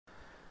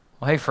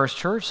Well, hey, First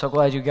Church, so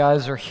glad you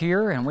guys are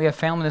here. And we have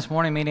family this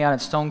morning meeting out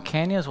at Stone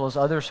Canyon, as well as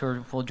others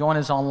who will join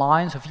us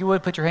online. So if you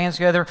would, put your hands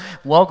together,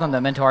 welcome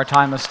them into our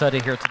time of study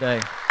here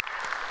today.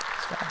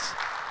 Thanks, guys.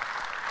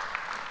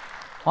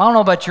 Well, I don't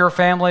know about your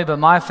family, but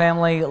my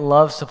family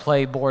loves to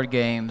play board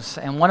games.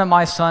 And one of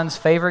my son's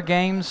favorite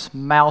games,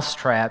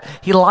 Mousetrap.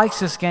 He likes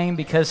this game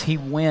because he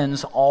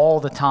wins all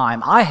the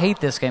time. I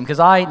hate this game because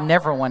I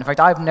never win. In fact,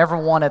 I've never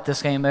won at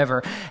this game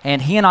ever. And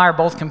he and I are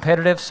both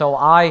competitive, so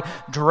I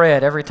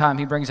dread every time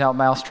he brings out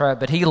Mousetrap,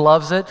 but he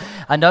loves it.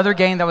 Another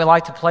game that we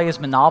like to play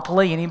is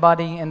Monopoly.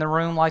 Anybody in the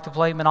room like to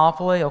play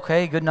Monopoly?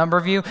 Okay, good number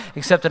of you.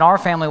 Except in our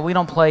family, we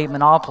don't play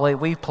Monopoly.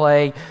 We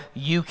play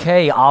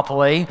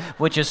UK-opoly,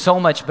 which is so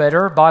much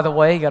better. By the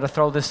way, got to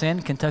throw this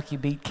in. Kentucky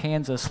beat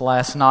Kansas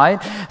last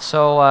night.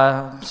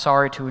 So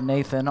sorry to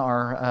Nathan,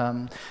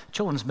 our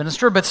children's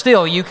minister. But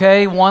still,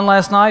 UK won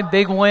last night.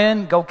 Big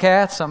win. Go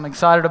Cats. I'm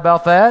excited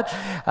about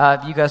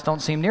that. You guys don't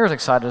seem near as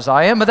excited as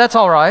I am, but that's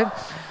all right.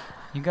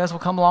 You guys will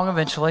come along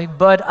eventually.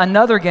 But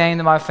another game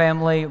that my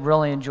family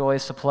really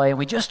enjoys to play, and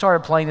we just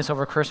started playing this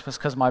over Christmas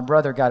because my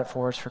brother got it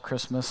for us for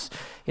Christmas.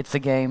 It's the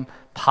game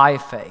Pie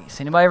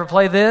Face. Anybody ever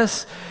play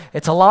this?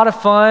 It's a lot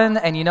of fun,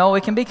 and you know,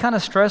 it can be kind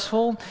of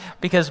stressful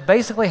because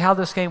basically how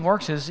this game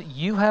works is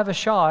you have a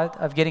shot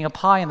of getting a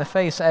pie in the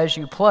face as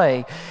you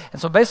play.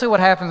 And so basically what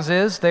happens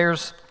is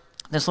there's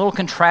this little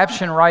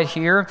contraption right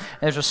here,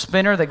 and there's a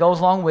spinner that goes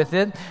along with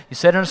it. You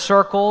sit in a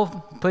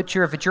circle,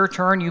 if it's your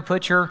turn, you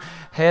put your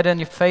head and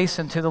your face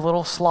into the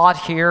little slot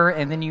here,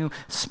 and then you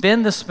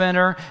spin the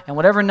spinner, and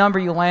whatever number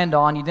you land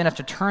on, you then have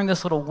to turn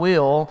this little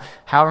wheel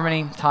however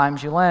many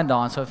times you land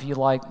on. So if you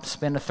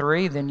spin a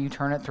 3, then you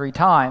turn it 3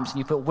 times. And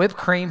you put whipped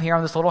cream here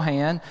on this little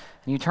hand,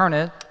 and you turn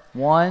it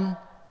 1,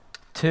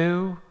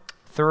 2,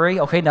 3.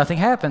 Okay, nothing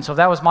happened. So if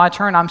that was my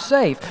turn, I'm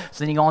safe. So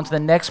then you go on to the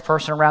next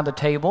person around the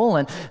table,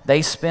 and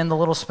they spin the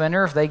little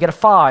spinner. If they get a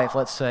 5,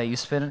 let's say, you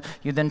spin it,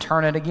 you then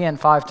turn it again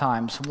 5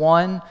 times.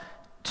 1,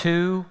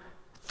 2,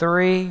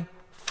 3,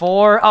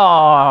 4.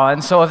 Oh,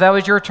 and so if that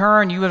was your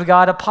turn, you would have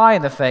got a pie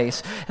in the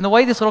face. And the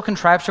way this little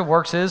contraption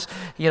works is,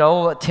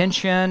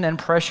 tension and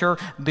pressure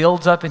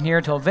builds up in here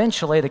until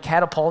eventually the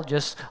catapult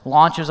just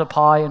launches a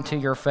pie into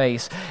your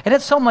face. And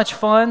it's so much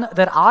fun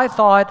that I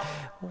thought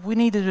we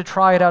needed to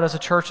try it out as a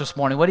church this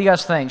morning. What do you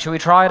guys think? Should we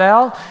try it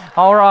out?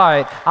 All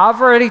right.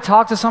 I've already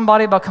talked to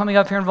somebody about coming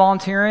up here and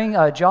volunteering.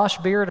 Josh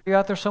Beard, are you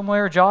out there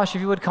somewhere? Josh,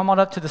 if you would come on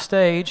up to the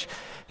stage.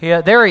 Yeah,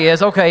 there he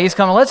is. Okay, he's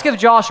coming. Let's give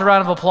Josh a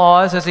round of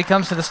applause as he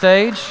comes to the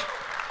stage.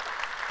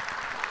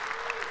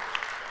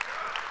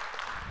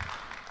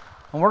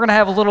 And we're going to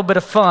have a little bit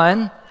of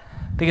fun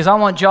because I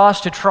want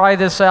Josh to try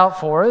this out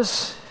for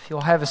us. If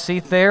you'll have a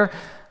seat there.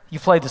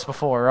 You've played this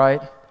before,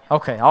 right?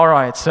 Okay, all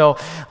right. So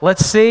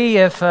let's see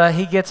if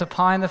he gets a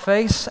pie in the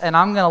face. And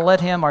I'm going to let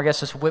him, or I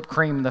guess it's whipped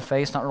cream in the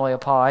face, not really a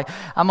pie.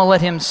 I'm going to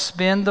let him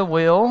spin the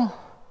wheel.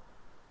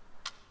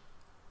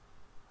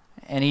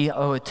 And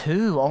a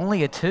 2,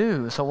 only a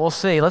 2. So we'll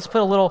see. Let's put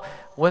a little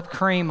whipped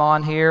cream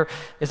on here.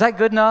 Is that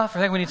good enough? I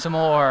think we need some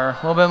more. A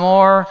little bit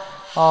more.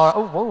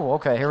 Whoa,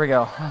 okay, here we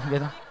go.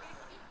 How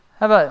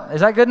about,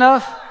 is that good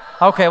enough?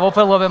 Okay, we'll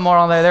put a little bit more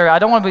on there. I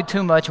don't want to be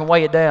too much and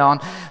weigh it down.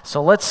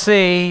 So let's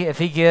see if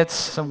he gets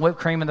some whipped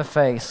cream in the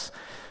face.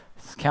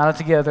 Let's count it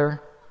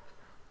together.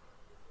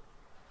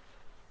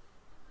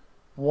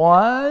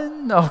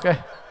 1, okay.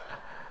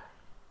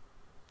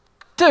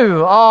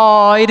 2,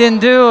 oh, he didn't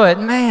do it.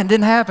 Man,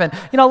 didn't happen.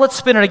 Let's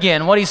spin it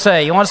again. What do you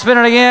say? You want to spin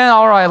it again?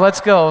 All right, let's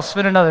go.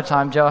 Spin it another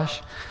time,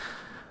 Josh.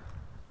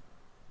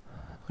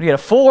 We get a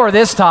 4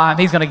 this time.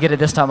 He's going to get it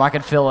this time. I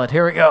can feel it.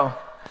 Here we go.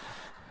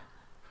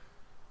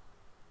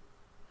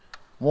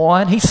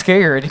 1, he's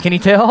scared. Can you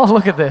tell?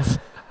 Look at this.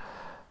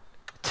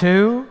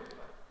 2,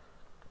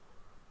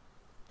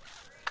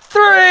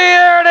 3,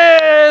 there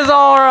it is.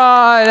 All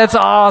right, that's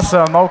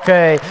awesome.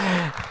 Okay,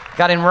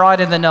 got him right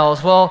in the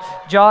nose. Well,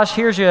 Josh,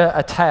 here's you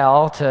a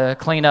towel to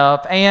clean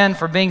up, and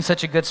for being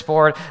such a good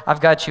sport, I've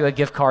got you a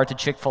gift card to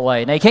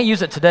Chick-fil-A. Now, you can't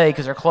use it today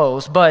because they're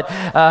closed, but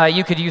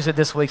you could use it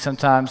this week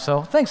sometime.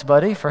 So thanks,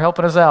 buddy, for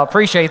helping us out.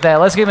 Appreciate that.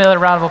 Let's give him another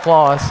round of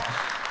applause.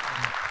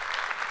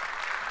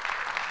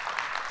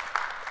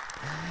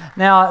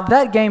 Now,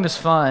 that game is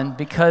fun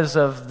because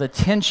of the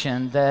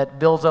tension that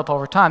builds up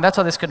over time. That's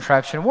how this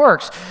contraption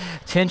works.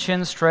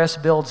 Tension, stress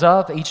builds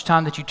up each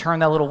time that you turn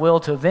that little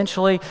wheel to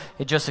eventually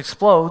it just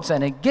explodes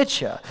and it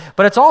gets you.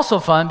 But it's also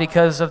fun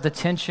because of the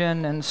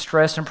tension and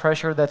stress and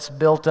pressure that's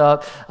built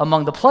up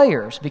among the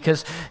players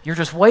because you're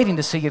just waiting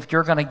to see if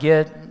you're going to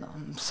get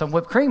some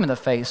whipped cream in the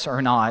face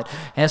or not.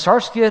 And it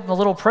starts getting a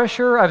little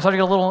pressure. You start to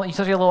get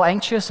a little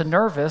anxious and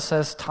nervous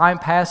as time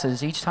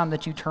passes each time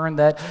that you turn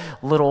that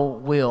little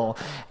wheel.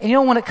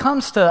 And when it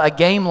comes to a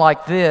game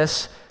like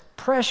this,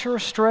 pressure,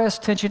 stress,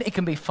 tension, it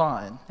can be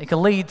fun. It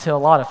can lead to a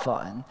lot of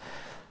fun.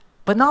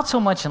 But not so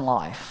much in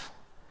life.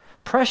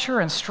 Pressure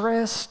and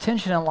stress,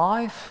 tension in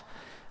life,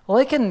 well,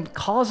 it can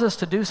cause us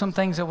to do some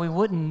things that we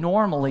wouldn't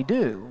normally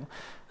do.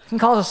 It can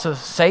cause us to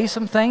say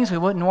some things we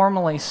wouldn't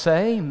normally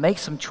say, make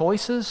some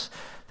choices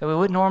that we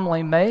wouldn't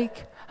normally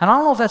make. And I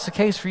don't know if that's the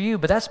case for you,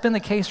 but that's been the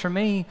case for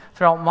me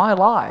throughout my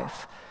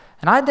life.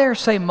 And I dare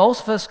say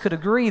most of us could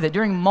agree that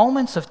during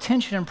moments of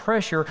tension and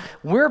pressure,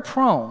 we're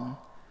prone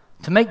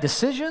to make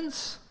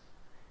decisions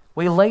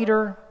we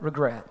later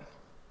regret.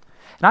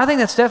 And I think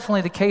that's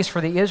definitely the case for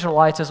the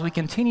Israelites as we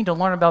continue to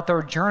learn about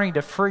their journey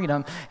to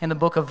freedom in the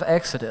book of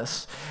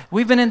Exodus.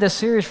 We've been in this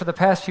series for the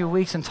past few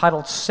weeks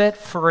entitled Set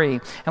Free.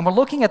 And we're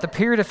looking at the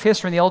period of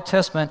history in the Old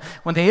Testament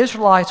when the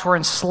Israelites were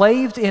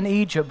enslaved in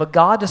Egypt, but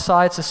God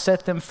decides to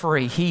set them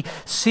free. He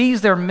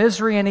sees their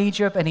misery in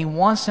Egypt and he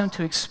wants them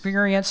to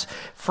experience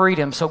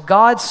freedom. So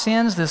God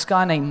sends this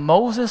guy named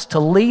Moses to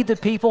lead the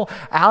people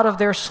out of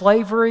their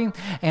slavery.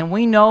 And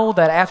we know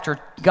that after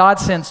God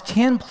sends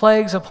 10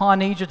 plagues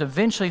upon Egypt,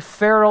 eventually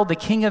Pharaoh, the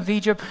king of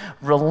Egypt,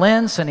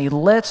 relents and he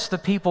lets the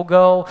people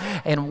go.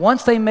 And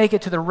once they make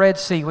it to the Red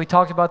Sea, we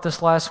talked about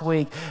this last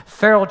week,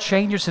 Pharaoh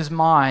changes his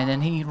mind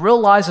and he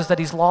realizes that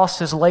he's lost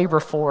his labor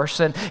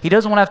force and he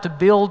doesn't want to have to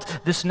build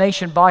this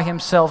nation by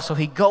himself. So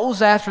he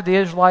goes after the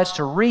Israelites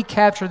to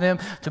recapture them,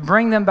 to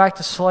bring them back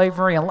to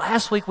slavery. And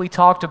last week we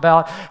talked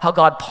about how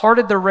God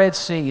parted the Red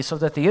Sea so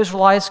that the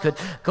Israelites could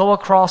go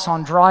across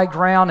on dry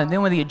ground. And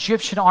then when the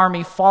Egyptian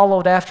army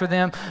followed after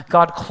them,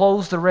 God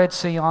closed the Red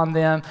Sea on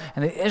them,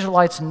 and the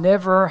Israelites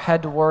never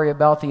had to worry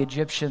about the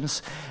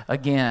Egyptians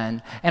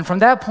again. And from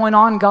that point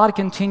on, God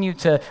continued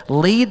to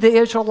lead the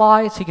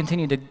Israelites. He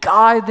continued to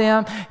guide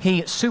them.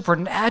 He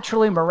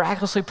supernaturally,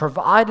 miraculously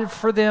provided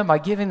for them by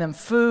giving them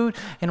food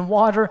and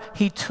water.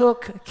 He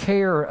took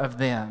care of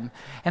them.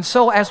 And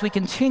so as we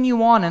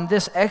continue on in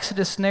this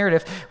Exodus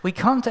narrative, we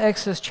come to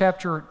Exodus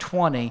chapter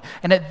 20.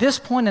 And at this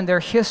point in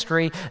their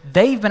history,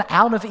 they've been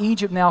out of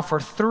Egypt now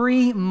for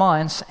 3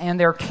 months, and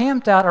they're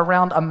camped out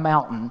around a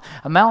mountain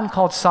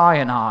called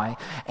Sinai.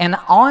 And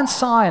on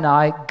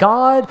Sinai,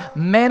 God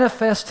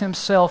manifests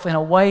himself in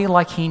a way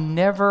like he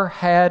never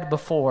had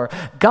before.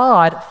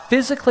 God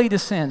physically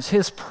descends.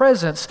 His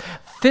presence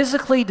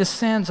physically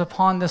descends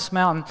upon this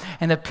mountain,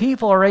 and the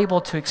people are able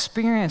to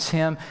experience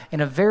him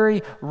in a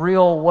very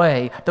real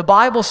way. The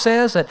Bible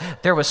says that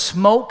there was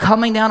smoke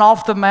coming down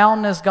off the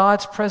mountain as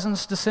God's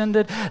presence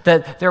descended,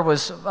 that there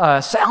was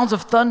sounds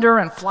of thunder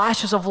and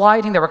flashes of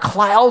lightning. There were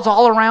clouds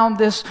all around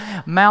this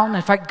mountain.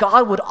 In fact,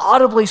 God would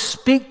audibly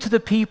speak to the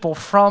people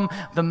from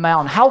the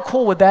mountain. How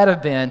cool would that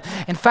have been?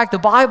 In fact, the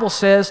Bible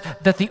says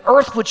that the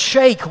earth would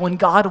shake when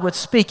God would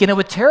speak, and it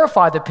would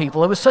terrify the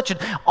people. It was such an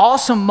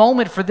awesome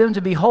moment for them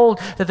to behold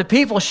that the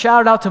people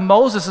shouted out to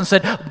Moses and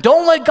said,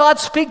 "Don't let God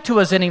speak to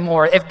us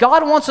anymore. If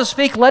God wants to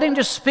speak, let him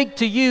just speak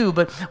to you,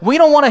 but we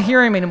don't want to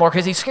hear him anymore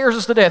because he scares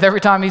us to death every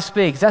time he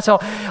speaks." That's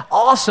how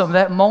awesome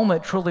that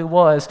moment truly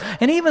was.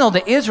 And even though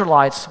the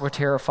Israelites were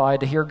terrified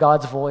to hear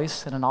God's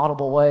voice in an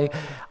audible way,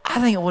 I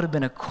think it would have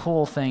been a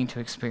cool thing to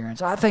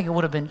experience. I think it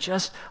would have been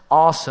just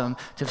awesome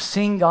to have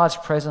seen God's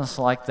presence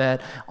like that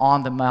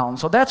on the mountain.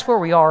 So that's where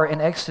we are in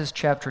Exodus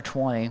chapter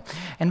 20.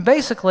 And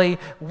basically,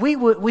 we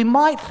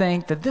might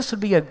think that this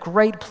would be a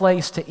great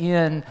place to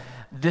end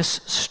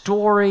this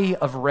story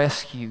of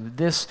rescue,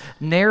 this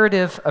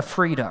narrative of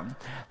freedom.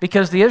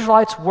 Because the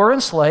Israelites were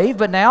enslaved,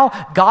 but now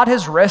God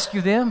has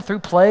rescued them through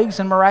plagues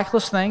and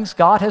miraculous things.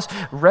 God has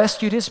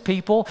rescued his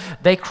people.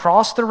 They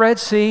crossed the Red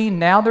Sea.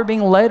 Now they're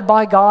being led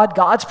by God.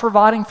 God's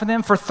providing for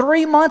them for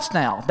 3 months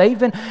now. They've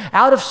been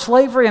out of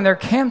slavery and they're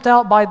camped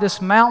out by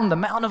this mountain, the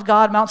mountain of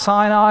God, Mount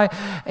Sinai,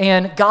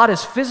 and God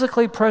is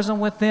physically present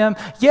with them.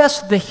 Yes,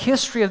 the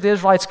history of the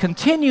Israelites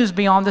continues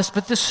beyond this,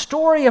 but this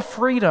story of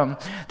freedom,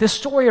 this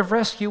story of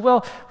rescue,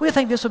 well, we might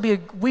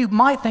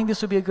think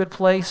this would be a good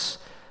place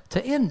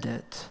to end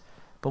it.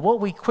 But what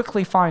we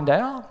quickly find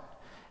out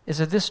is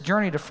that this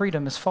journey to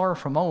freedom is far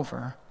from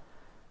over.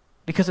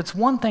 Because it's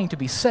one thing to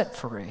be set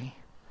free,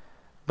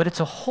 but it's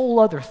a whole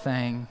other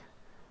thing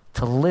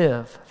to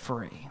live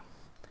free.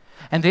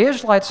 And the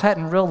Israelites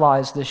hadn't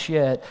realized this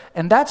yet,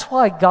 and that's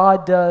why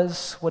God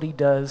does what he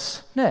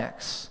does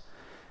next.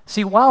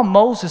 See, while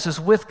Moses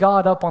is with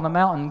God up on the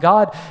mountain,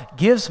 God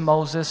gives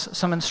Moses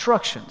some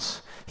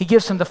instructions. He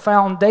gives him the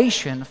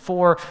foundation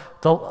for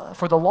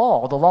the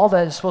law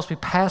that is supposed to be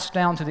passed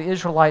down to the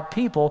Israelite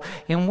people,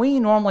 and we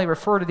normally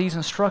refer to these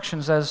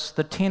instructions as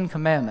the 10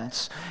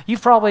 Commandments.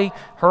 You've probably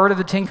heard of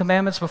the 10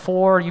 Commandments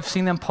before. You've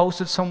seen them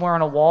posted somewhere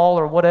on a wall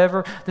or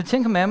whatever. The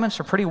 10 Commandments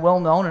are pretty well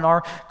known in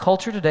our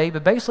culture today,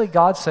 but basically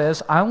God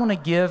says, I want to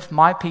give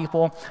my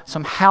people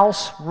some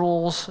house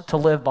rules to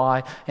live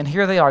by, and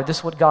here they are. This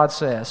is what God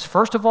says.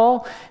 First of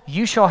all,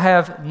 you shall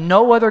have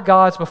no other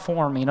gods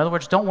before me. In other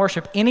words, don't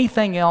worship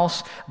anything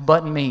else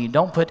but me.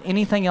 Don't put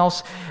anything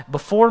else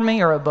before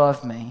me or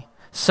above me.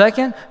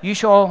 Second, you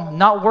shall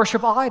not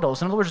worship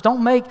idols. In other words,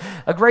 don't make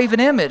a graven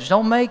image.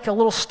 Don't make a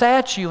little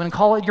statue and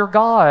call it your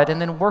God and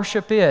then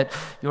worship it.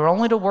 You're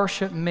only to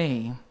worship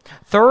me.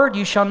 Third,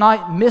 you shall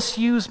not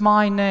misuse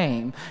my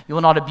name. You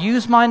will not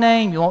abuse my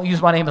name. You won't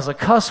use my name as a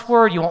cuss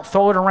word. You won't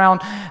throw it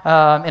around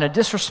in a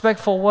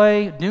disrespectful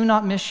way. Do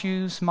not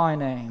misuse my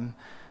name.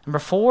 Number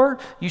 4,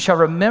 you shall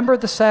remember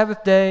the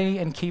Sabbath day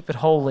and keep it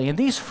holy. And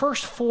these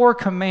first 4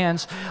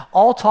 commands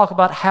all talk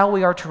about how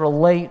we are to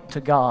relate to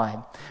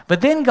God.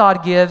 But then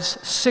God gives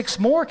 6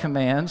 more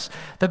commands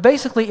that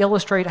basically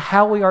illustrate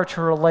how we are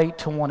to relate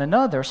to one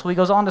another. So he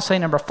goes on to say,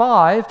 number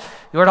 5,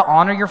 you are to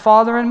honor your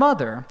father and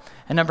mother.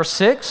 And number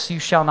 6, you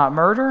shall not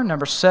murder.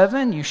 Number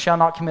 7, you shall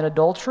not commit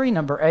adultery.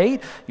 Number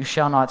 8, you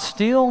shall not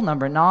steal.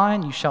 Number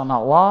 9, you shall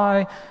not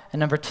lie. And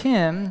number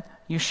 10,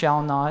 you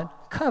shall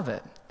not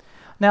covet.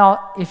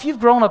 Now, if you've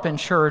grown up in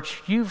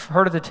church, you've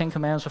heard of the 10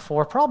 Commandments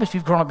before. Probably if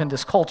you've grown up in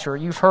this culture,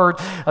 you've heard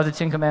of the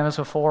 10 Commandments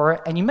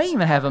before, and you may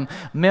even have them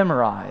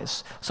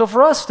memorized. So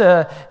for us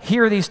to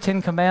hear these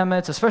 10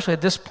 Commandments, especially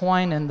at this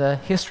point in the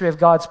history of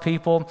God's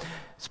people,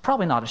 it's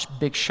probably not a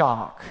big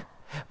shock.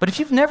 But if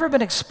you've never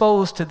been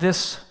exposed to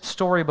this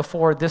story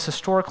before, this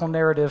historical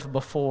narrative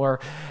before,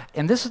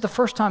 and this is the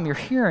first time you're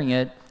hearing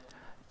it,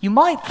 you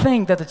might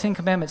think that the 10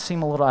 Commandments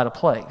seem a little out of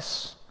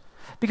place.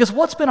 Because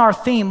what's been our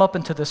theme up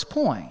until this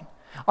point?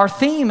 Our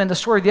theme in the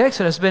story of the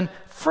Exodus has been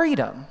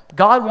freedom.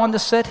 God wanted to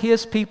set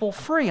his people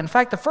free. In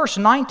fact, the first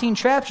 19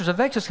 chapters of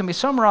Exodus can be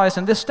summarized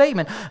in this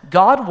statement.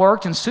 God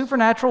worked in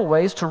supernatural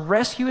ways to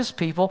rescue his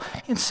people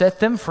and set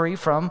them free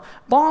from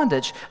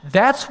bondage.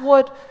 That's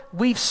what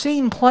we've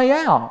seen play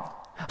out.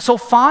 So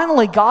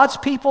finally, God's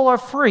people are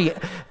free.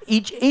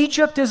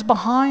 Egypt is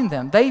behind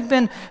them. They've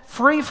been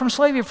free from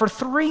slavery for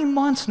 3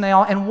 months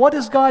now. And what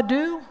does God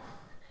do?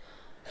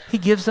 He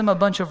gives them a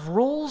bunch of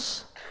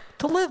rules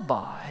to live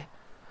by.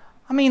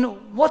 I mean,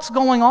 what's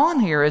going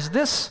on here? Is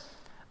this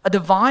a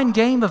divine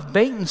game of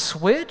bait and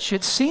switch?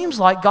 It seems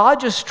like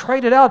God just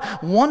traded out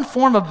one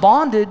form of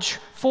bondage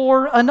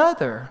for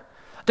another.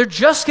 They're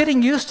just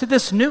getting used to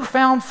this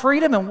newfound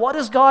freedom, and what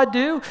does God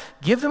do?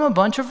 Give them a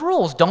bunch of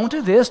rules. Don't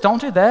do this,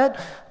 don't do that,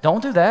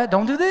 don't do that,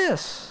 don't do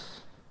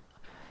this.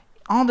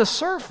 On the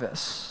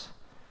surface,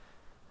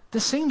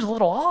 this seems a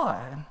little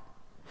odd.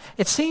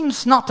 It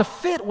seems not to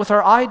fit with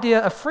our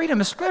idea of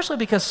freedom, especially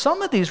because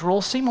some of these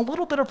rules seem a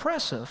little bit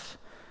oppressive,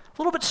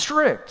 a little bit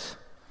strict,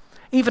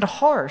 even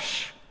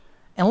harsh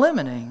and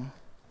limiting.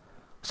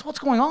 So what's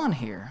going on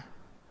here?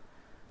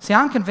 See,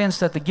 I'm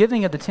convinced that the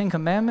giving of the 10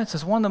 Commandments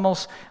is one of the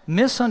most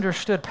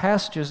misunderstood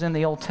passages in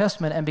the Old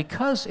Testament, and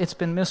because it's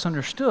been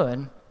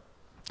misunderstood,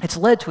 it's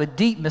led to a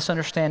deep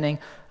misunderstanding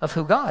of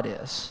who God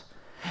is.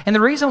 And the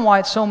reason why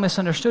it's so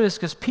misunderstood is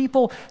because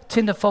people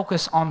tend to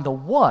focus on the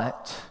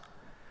what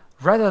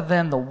rather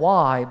than the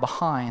why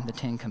behind the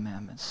 10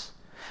 Commandments.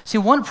 See,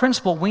 one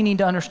principle we need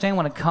to understand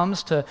when it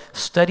comes to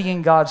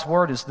studying God's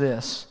Word is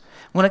this.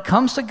 When it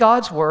comes to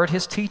God's Word,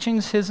 his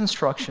teachings, his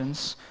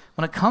instructions,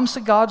 when it comes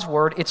to God's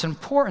Word, it's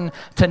important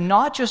to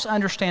not just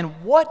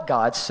understand what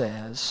God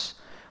says,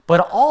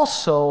 but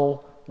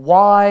also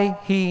why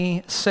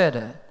he said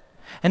it.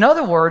 In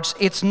other words,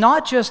 it's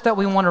not just that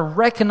we want to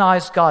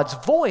recognize God's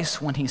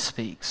voice when he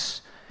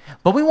speaks,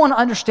 but we want to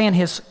understand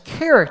his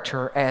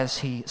character as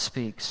he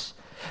speaks.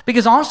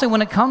 Because honestly,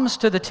 when it comes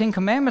to the 10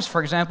 Commandments,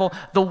 for example,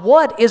 the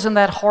what isn't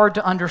that hard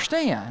to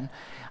understand.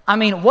 I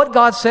mean, what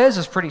God says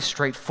is pretty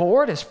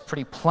straightforward, it's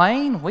pretty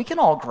plain. We can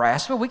all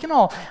grasp it, we can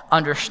all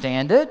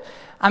understand it.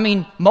 I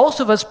mean, most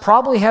of us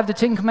probably have the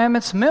 10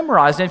 Commandments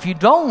memorized, and if you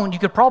don't, you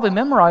could probably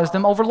memorize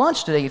them over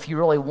lunch today if you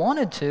really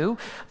wanted to.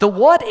 The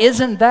what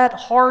isn't that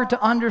hard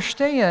to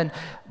understand,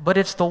 but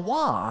it's the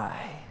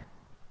why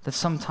that's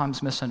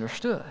sometimes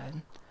misunderstood.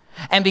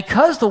 And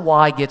because the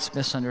why gets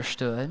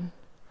misunderstood,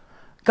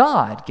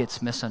 God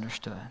gets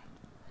misunderstood.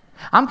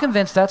 I'm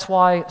convinced that's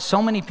why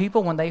so many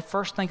people, when they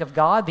first think of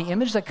God, the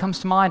image that comes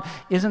to mind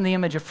isn't the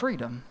image of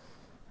freedom,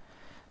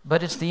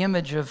 but it's the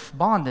image of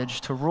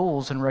bondage to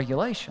rules and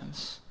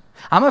regulations.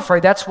 I'm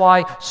afraid that's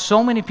why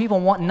so many people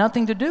want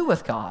nothing to do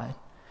with God.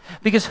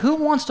 Because who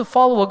wants to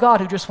follow a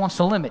God who just wants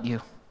to limit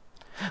you?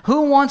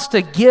 Who wants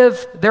to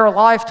give their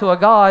life to a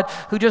God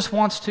who just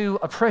wants to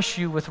oppress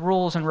you with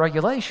rules and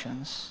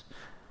regulations?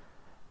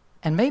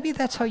 And maybe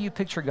that's how you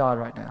picture God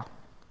right now.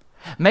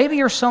 Maybe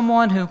you're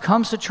someone who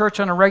comes to church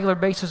on a regular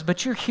basis,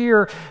 but you're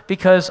here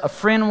because a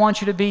friend wants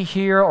you to be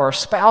here, or a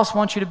spouse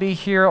wants you to be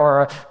here,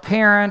 or a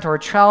parent or a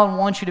child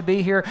wants you to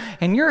be here,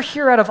 and you're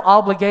here out of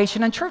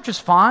obligation, and church is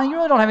fine. You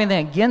really don't have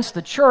anything against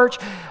the church,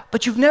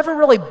 but you've never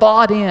really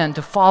bought in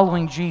to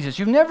following Jesus.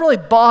 You've never really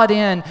bought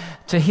in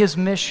to his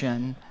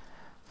mission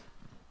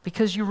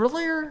because you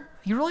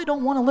really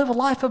don't want to live a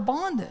life of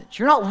bondage.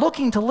 You're not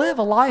looking to live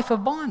a life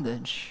of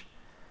bondage.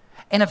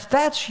 And if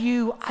that's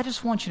you, I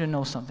just want you to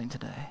know something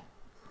today.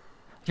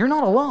 You're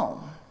not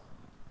alone.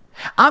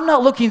 I'm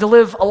not looking to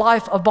live a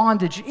life of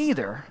bondage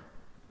either.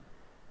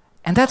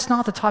 And that's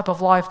not the type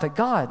of life that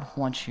God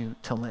wants you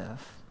to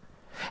live.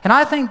 And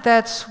I think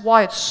that's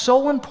why it's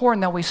so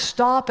important that we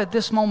stop at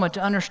this moment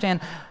to understand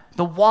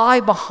the why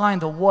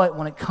behind the what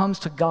when it comes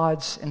to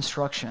God's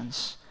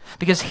instructions.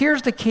 Because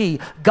here's the key.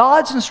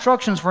 God's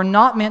instructions were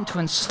not meant to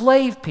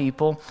enslave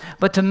people,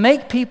 but to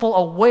make people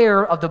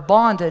aware of the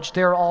bondage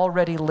they're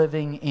already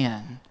living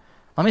in.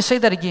 Let me say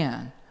that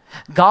again.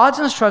 God's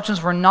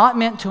instructions were not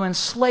meant to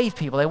enslave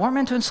people. They weren't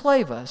meant to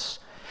enslave us.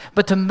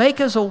 but to make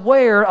us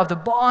aware of the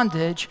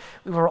bondage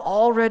we were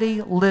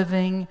already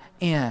living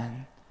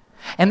in.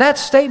 And that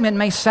statement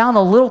may sound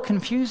a little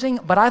confusing,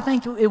 but I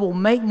think it will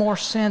make more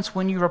sense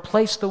when you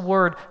replace the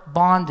word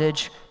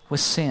bondage with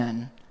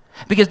sin.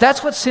 Because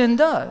that's what sin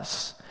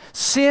does.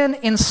 Sin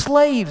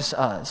enslaves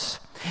us.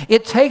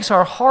 It takes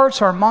our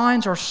hearts, our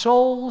minds, our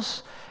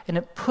souls, and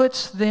it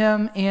puts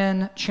them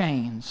in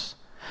chains.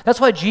 That's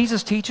why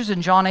Jesus teaches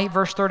in John 8,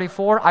 verse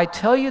 34, I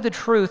tell you the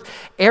truth,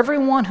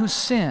 everyone who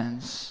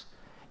sins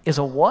is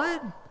a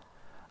what?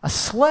 A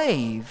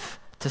slave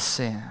to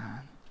sin.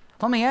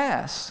 Let me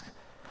ask,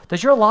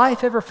 does your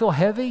life ever feel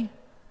heavy?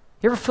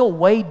 You ever feel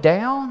weighed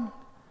down?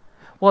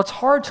 Well, it's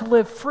hard to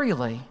live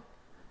freely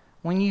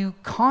when you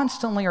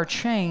constantly are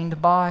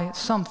chained by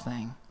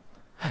something.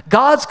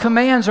 God's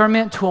commands are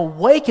meant to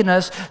awaken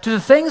us to the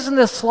things in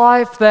this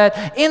life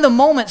that in the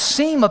moment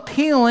seem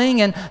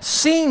appealing and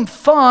seem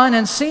fun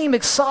and seem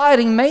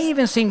exciting, may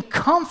even seem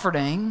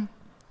comforting,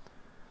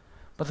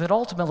 but that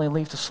ultimately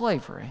lead to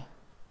slavery,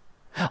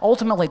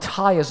 ultimately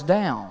tie us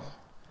down,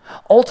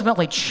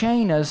 ultimately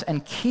chain us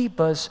and keep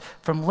us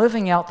from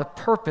living out the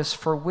purpose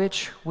for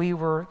which we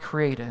were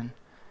created,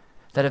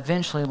 that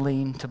eventually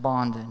lead to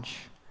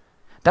bondage.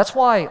 That's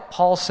why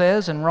Paul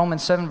says in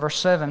Romans 7, verse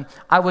 7,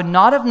 I would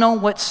not have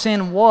known what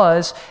sin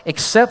was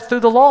except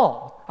through the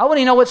law. I wouldn't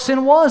even know what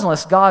sin was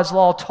unless God's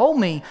law told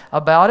me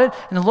about it.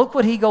 And then look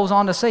what he goes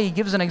on to say. He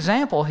gives an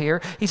example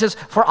here. He says,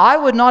 for I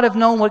would not have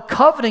known what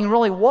coveting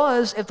really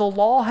was if the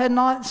law had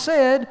not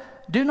said,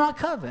 do not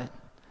covet.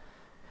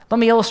 Let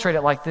me illustrate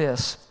it like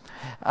this.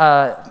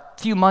 A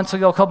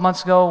couple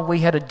months ago, we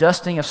had a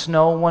dusting of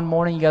snow one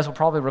morning. You guys will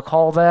probably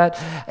recall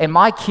that. And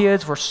my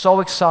kids were so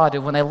excited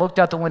when they looked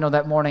out the window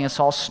that morning and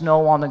saw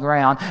snow on the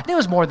ground. And it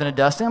was more than a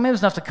dusting. I mean, it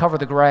was enough to cover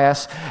the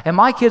grass. And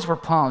my kids were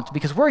pumped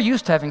because we're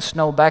used to having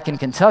snow back in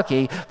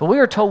Kentucky. But we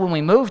were told when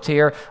we moved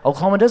here,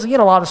 Oklahoma doesn't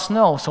get a lot of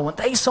snow. So when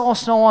they saw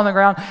snow on the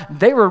ground,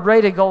 they were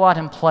ready to go out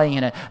and play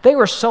in it. They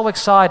were so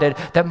excited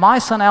that my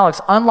son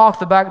Alex unlocked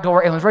the back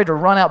door and was ready to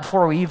run out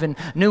before we even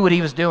knew what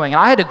he was doing.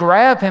 And I had to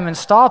grab him and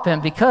stop him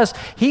because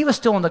he was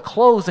still in the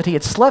clothes that he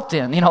had slept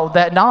in,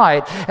 that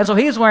night. And so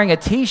he was wearing a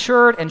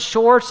t-shirt and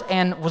shorts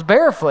and was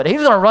barefoot. He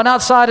was going to run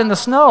outside in the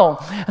snow.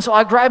 And so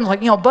I grabbed him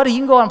like, buddy, you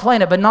can go out and play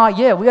in it, but not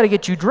yet. We got to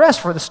get you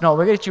dressed for the snow.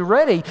 We got to get you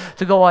ready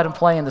to go out and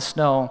play in the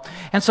snow.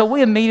 And so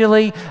we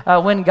immediately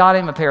went and got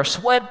him a pair of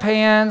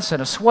sweatpants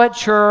and a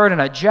sweatshirt and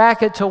a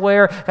jacket to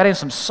wear. Got him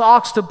some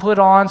socks to put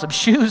on, some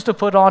shoes to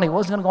put on. He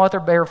wasn't going to go out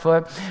there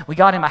barefoot. We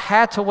got him a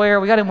hat to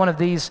wear. We got him one of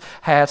these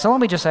hats. So let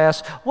me just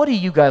ask, what do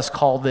you guys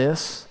call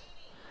this?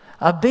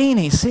 A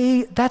beanie.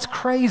 See, that's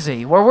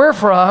crazy. Where we're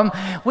from,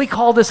 we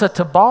call this a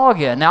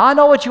toboggan. Now, I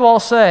know what you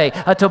all say.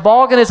 A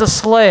toboggan is a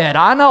sled.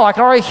 I know, I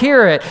can already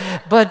hear it.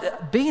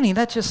 But beanie,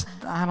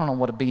 I don't know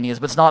what a beanie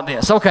is, but it's not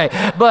this. Okay,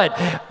 but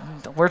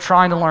we're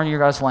trying to learn your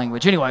guys'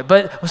 language. Anyway,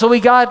 so we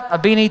got a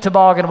beanie,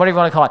 toboggan, whatever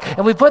you want to call it.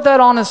 And we put that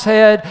on his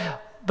head.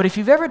 But if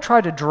you've ever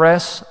tried to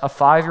dress a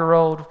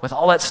 5-year-old with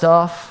all that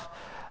stuff,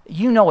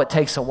 you know it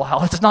takes a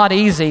while. It's not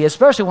easy,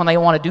 especially when they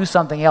want to do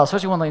something else,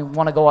 especially when they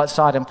want to go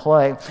outside and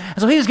play. And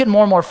so he was getting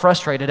more and more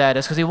frustrated at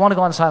us because he wanted to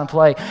go outside and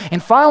play.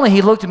 And finally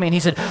he looked at me and he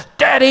said,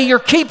 Daddy, you're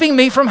keeping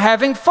me from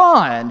having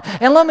fun.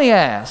 And let me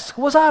ask,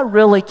 was I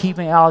really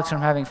keeping Alex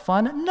from having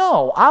fun?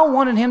 No. I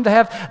wanted him to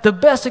have the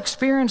best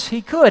experience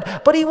he could,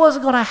 but he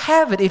wasn't going to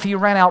have it if he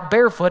ran out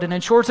barefoot and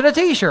in shorts and a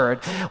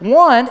t-shirt.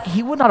 One,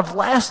 he would not have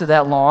lasted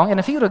that long,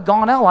 and if he would have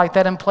gone out like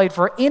that and played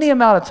for any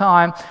amount of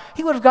time,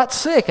 he would have got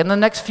sick. And the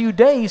next few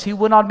days, he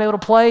would not be able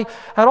to play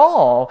at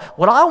all.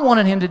 What I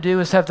wanted him to do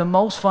is have the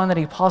most fun that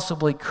he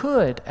possibly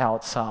could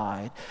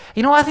outside.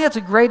 I think that's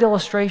a great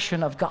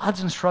illustration of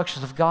God's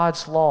instructions, of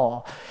God's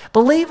law.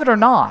 Believe it or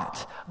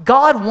not,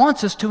 God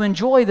wants us to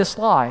enjoy this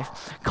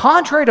life.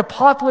 Contrary to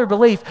popular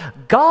belief,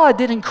 God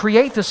didn't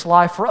create this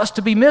life for us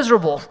to be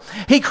miserable.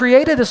 He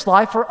created this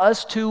life for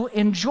us to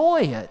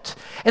enjoy it.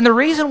 And the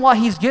reason why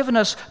He's given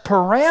us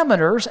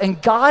parameters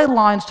and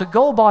guidelines to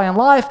go by in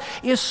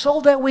life is so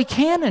that we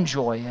can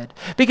enjoy it.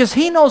 Because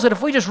He knows that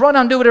if we just run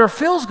out and do whatever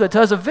feels good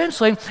to us,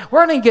 eventually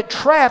we're going to get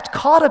trapped,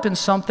 caught up in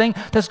something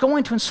that's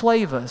going to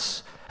enslave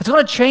us. It's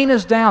going to chain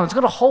us down. It's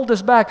going to hold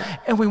us back.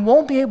 And we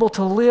won't be able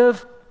to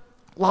live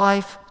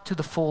life to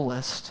the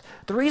fullest.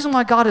 The reason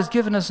why God has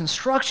given us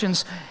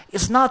instructions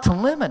is not to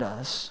limit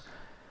us,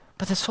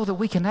 but it's so that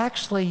we can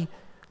actually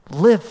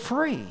live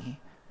free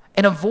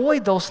and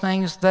avoid those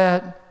things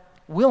that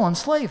will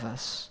enslave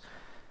us.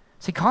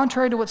 See,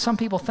 contrary to what some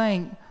people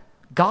think,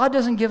 God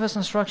doesn't give us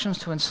instructions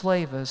to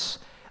enslave us,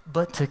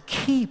 but to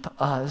keep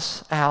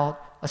us out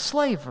of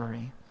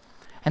slavery.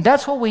 And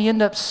that's what we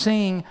end up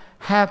seeing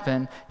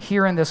happen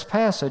here in this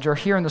passage, or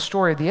here in the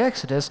story of the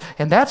Exodus.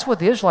 And that's what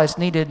the Israelites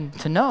needed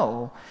to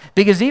know.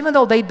 Because even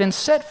though they'd been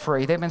set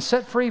free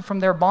from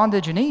their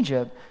bondage in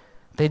Egypt,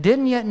 they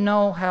didn't yet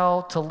know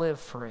how to live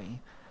free.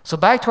 So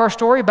back to our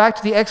story, back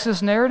to the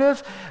Exodus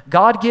narrative.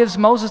 God gives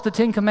Moses the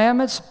 10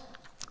 Commandments.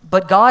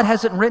 But God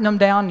hasn't written them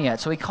down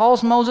yet. So he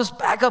calls Moses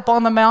back up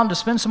on the mountain to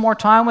spend some more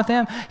time with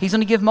him. He's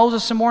going to give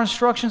Moses some more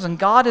instructions, and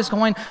God is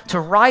going to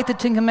write the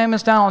Ten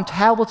Commandments down on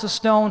tablets of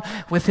stone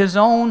with his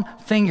own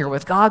finger,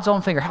 with God's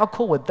own finger. How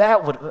cool would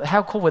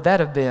that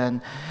have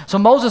been? So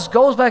Moses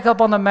goes back up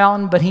on the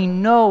mountain, but he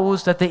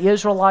knows that the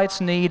Israelites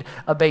need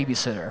a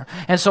babysitter.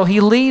 And so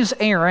he leaves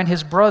Aaron,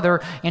 his brother,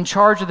 in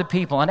charge of the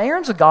people. And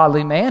Aaron's a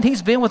godly man.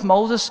 He's been with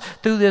Moses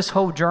through this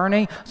whole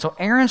journey. So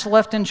Aaron's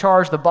left in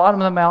charge, the bottom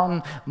of the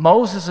mountain.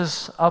 Moses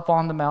is up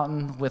on the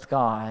mountain with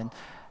God.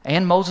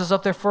 And Moses is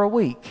up there for a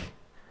week.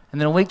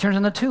 And then a week turns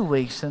into 2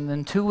 weeks, and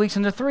then 2 weeks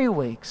into 3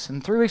 weeks,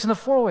 and 3 weeks into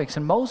 4 weeks.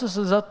 And Moses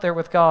is up there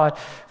with God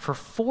for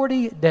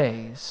 40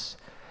 days.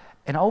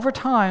 And over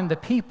time, the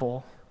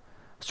people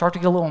start to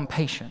get a little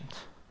impatient.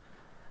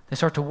 They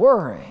start to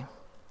worry.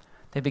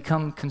 They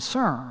become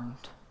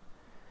concerned.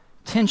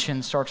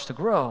 Tension starts to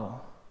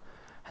grow.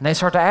 And they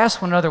start to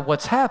ask one another,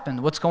 what's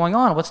happened? What's going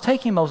on? What's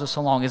taking Moses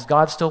so long? Is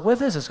God still with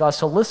us? Is God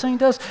still listening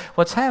to us?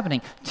 What's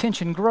happening?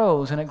 Tension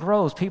grows and it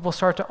grows. People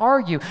start to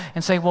argue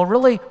and say, well,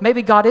 really,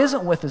 maybe God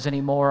isn't with us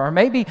anymore. Or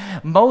maybe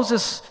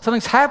Moses,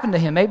 something's happened to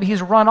him. Maybe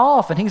he's run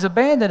off and he's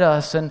abandoned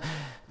us. And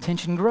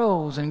tension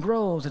grows and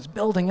grows. It's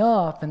building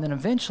up. And then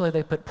eventually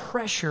they put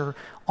pressure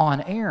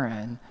on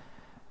Aaron.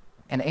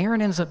 And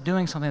Aaron ends up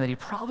doing something that he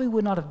probably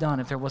would not have done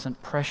if there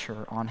wasn't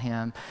pressure on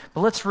him.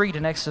 But let's read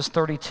in Exodus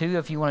 32,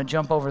 if you want to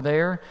jump over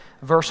there,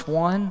 verse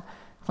 1.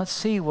 Let's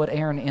see what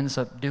Aaron ends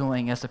up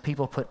doing as the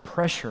people put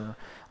pressure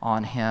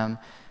on him.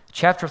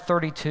 Chapter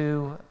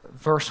 32,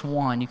 verse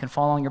 1. You can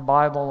follow on your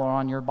Bible or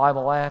on your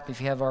Bible app.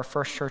 If you have our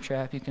First Church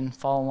app, you can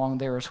follow along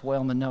there as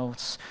well in the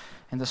notes.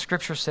 And the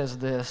scripture says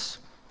this: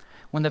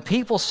 when the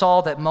people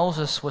saw that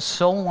Moses was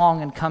so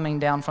long in coming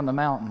down from the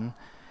mountain,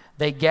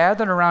 they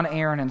gathered around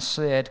Aaron and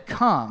said,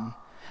 come,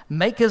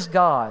 make us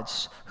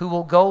gods who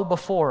will go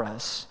before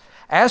us.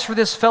 As for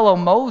this fellow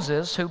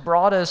Moses who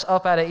brought us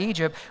up out of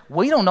Egypt,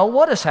 we don't know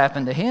what has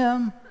happened to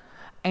him.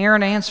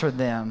 Aaron answered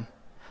them,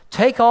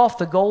 take off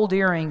the gold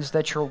earrings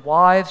that your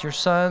wives, your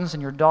sons,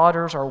 and your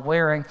daughters are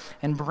wearing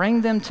and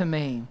bring them to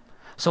me.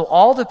 So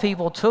all the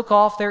people took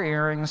off their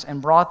earrings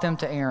and brought them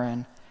to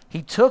Aaron.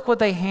 He took what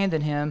they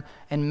handed him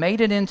and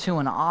made it into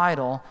an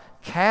idol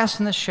cast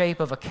in the shape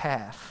of a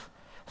calf,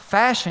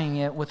 fashioning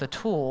it with a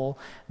tool.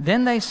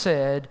 Then they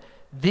said,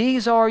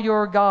 these are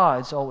your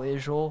gods, O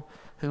Israel,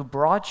 who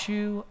brought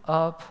you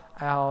up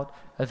out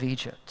of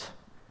Egypt.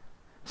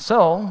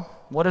 So,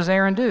 what does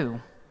Aaron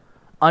do?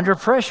 Under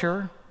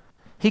pressure,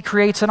 he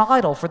creates an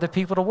idol for the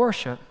people to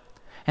worship.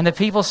 And the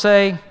people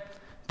say,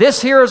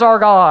 this here is our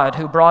God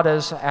who brought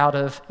us out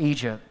of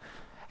Egypt.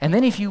 And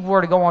then if you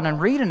were to go on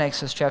and read in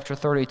Exodus chapter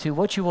 32,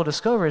 what you will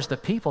discover is the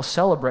people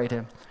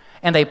celebrated.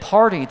 And they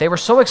partied. They were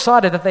so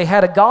excited that they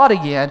had a God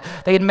again.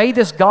 They had made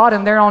this God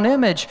in their own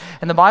image.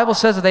 And the Bible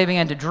says that they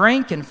began to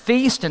drink and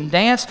feast and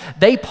dance.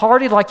 They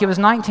partied like it was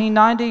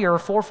 1990 or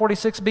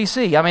 446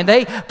 BC. I mean,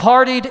 they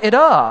partied it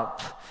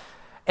up.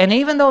 And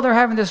even though they're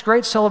having this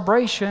great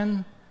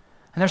celebration,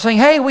 and they're saying,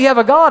 hey, we have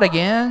a God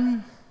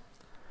again,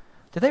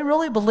 did they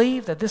really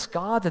believe that this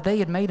God that they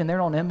had made in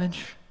their own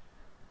image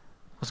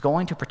was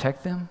going to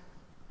protect them?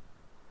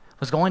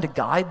 Was going to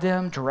guide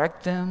them,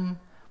 direct them?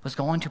 Was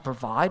going to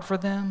provide for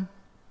them?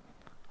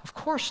 Of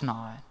course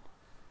not.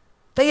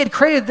 They had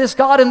created this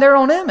God in their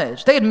own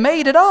image. They had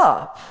made it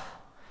up.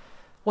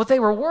 What they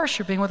were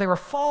worshiping, what they were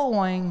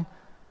following,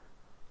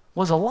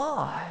 was a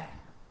lie.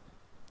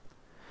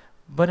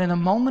 But in a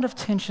moment of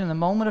tension, in a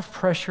moment of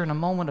pressure, in a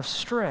moment of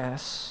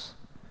stress,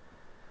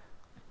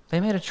 they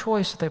made a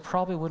choice that they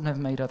probably wouldn't have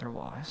made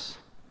otherwise.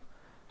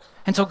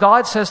 And so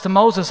God says to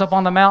Moses up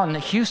on the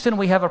mountain, Houston,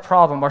 we have a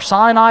problem. Or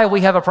Sinai,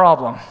 we have a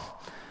problem.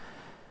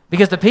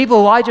 Because the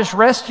people who I just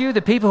rescued,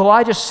 the people who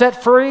I just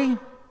set free,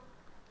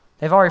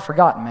 they've already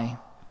forgotten me.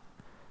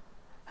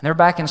 And they're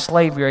back in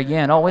slavery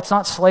again. Oh, it's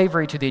not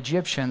slavery to the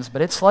Egyptians,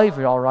 but it's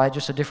slavery, all right,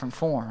 just a different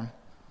form.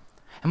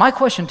 And my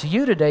question to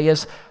you today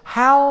is,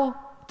 how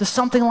does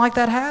something like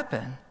that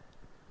happen?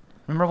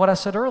 Remember what I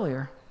said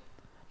earlier.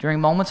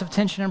 During moments of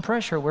tension and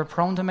pressure, we're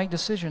prone to make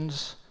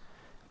decisions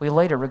we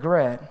later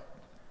regret.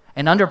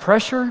 And under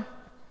pressure,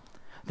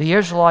 the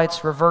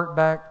Israelites revert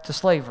back to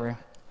slavery.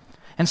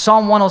 In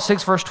Psalm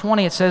 106, verse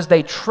 20, it says,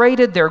 they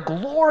traded their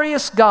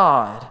glorious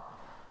God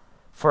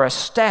for a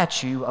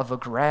statue of a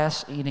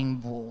grass-eating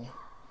bull.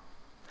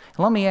 And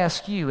let me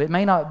ask you, it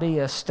may not be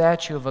a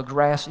statue of a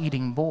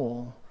grass-eating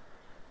bull,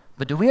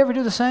 but do we ever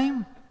do the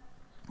same?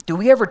 Do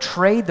we ever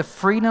trade the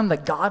freedom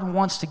that God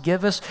wants to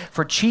give us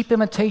for cheap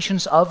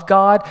imitations of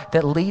God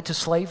that lead to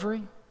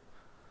slavery?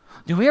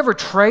 Do we ever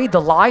trade the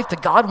life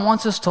that God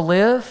wants us to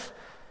live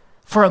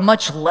for a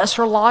much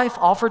lesser life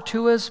offered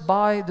to us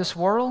by this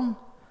world?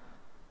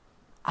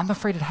 I'm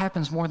afraid it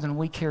happens more than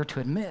we care to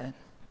admit.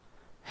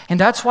 And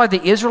that's why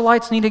the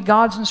Israelites needed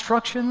God's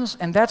instructions,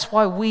 and that's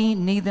why we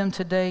need them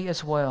today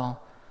as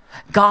well.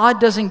 God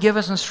doesn't give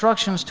us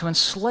instructions to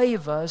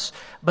enslave us,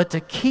 but to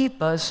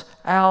keep us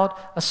out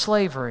of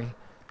slavery.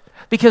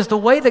 Because the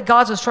way that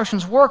God's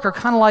instructions work are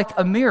kind of like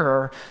a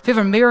mirror. If you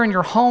have a mirror in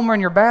your home or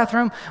in your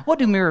bathroom, what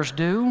do mirrors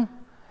do?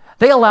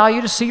 They allow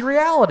you to see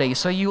reality.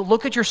 So you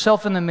look at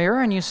yourself in the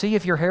mirror and you see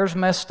if your hair's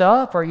messed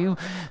up, or you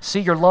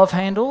see your love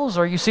handles,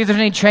 or you see if there's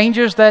any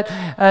changes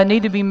that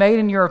need to be made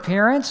in your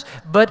appearance.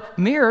 But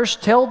mirrors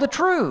tell the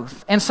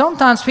truth. And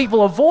sometimes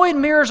people avoid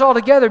mirrors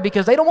altogether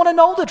because they don't want to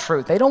know the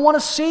truth. They don't want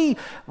to see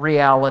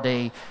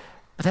reality.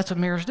 But that's what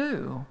mirrors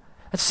do.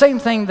 It's the same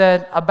thing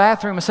that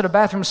a set of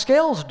bathroom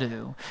scales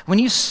do. When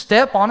you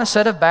step on a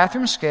set of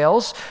bathroom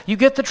scales, you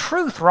get the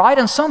truth, right?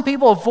 And some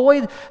people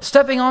avoid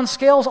stepping on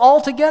scales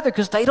altogether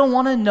because they don't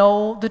want to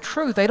know the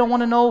truth. They don't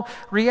want to know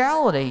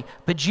reality.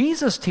 But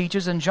Jesus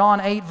teaches in John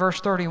 8, verse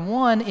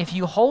 31, if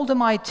you hold to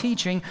my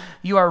teaching,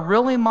 you are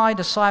really my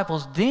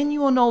disciples. Then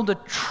you will know the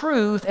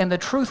truth, and the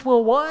truth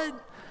will what?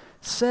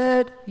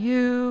 Set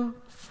you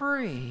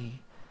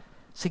free.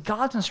 See,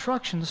 God's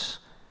instructions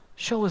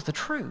show us the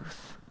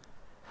truth,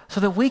 so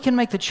that we can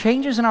make the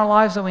changes in our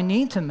lives that we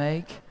need to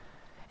make,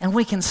 and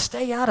we can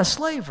stay out of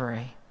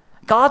slavery.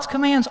 God's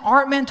commands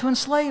aren't meant to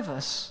enslave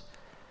us,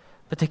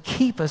 but to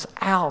keep us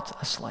out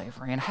of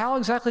slavery. And how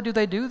exactly do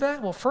they do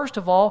that? Well, first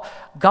of all,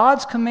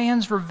 God's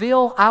commands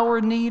reveal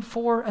our need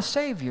for a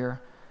Savior.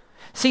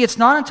 See, it's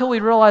not until we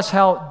realize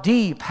how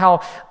deep,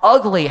 how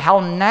ugly,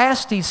 how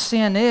nasty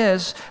sin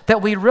is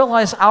that we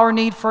realize our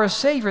need for a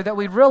Savior, that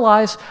we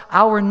realize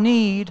our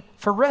need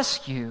for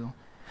rescue.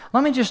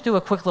 Let me just do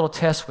a quick little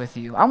test with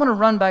you. I want to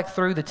run back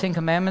through the 10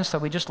 Commandments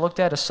that we just looked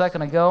at a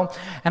second ago,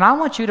 and I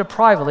want you to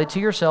privately, to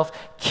yourself,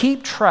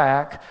 keep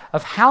track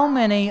of how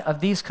many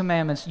of these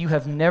commandments you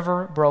have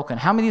never broken,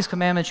 how many of these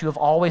commandments you have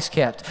always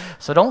kept.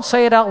 So don't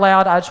say it out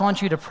loud. I just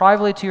want you to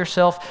privately, to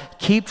yourself,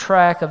 keep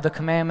track of the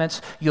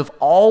commandments you have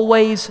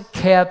always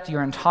kept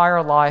your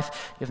entire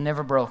life, you've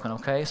never broken,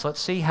 okay? So let's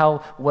see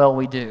how well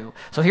we do.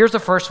 So here's the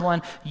first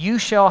one. You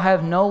shall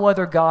have no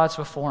other gods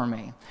before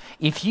me.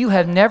 If you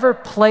have never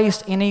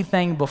placed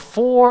anything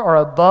before or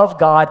above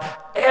God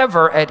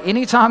ever at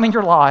any time in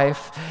your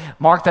life,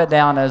 mark that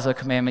down as a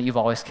commandment you've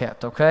always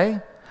kept, okay?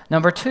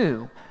 Number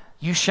 2,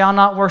 you shall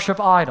not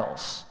worship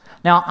idols.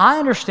 Now, I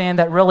understand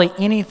that really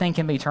anything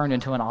can be turned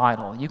into an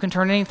idol. You can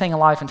turn anything in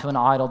life into an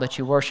idol that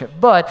you worship.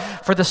 But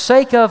for the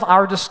sake of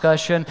our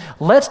discussion,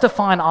 let's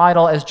define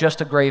idol as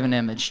just a graven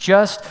image,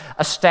 just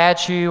a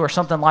statue or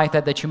something like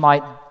that that you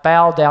might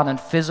bow down and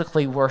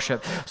physically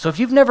worship. So if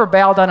you've never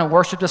bowed down and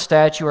worshiped a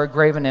statue or a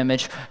graven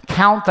image,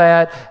 count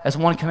that as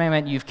one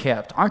commandment you've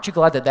kept. Aren't you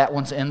glad that that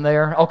one's in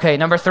there? Okay,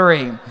 number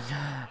 3,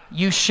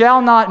 you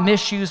shall not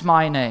misuse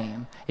my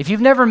name. If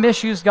you've never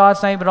misused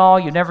God's name at all,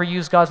 you've never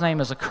used God's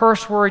name as a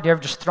curse word, you've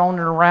ever just thrown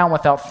it around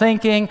without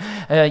thinking,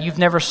 you've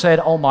never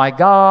said, oh my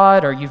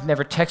God, or you've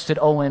never texted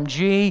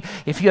OMG.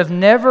 If you have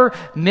never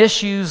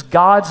misused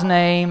God's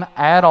name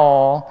at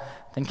all,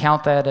 then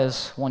count that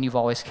as one you've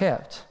always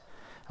kept.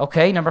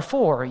 Okay, number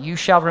 4, you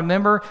shall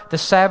remember the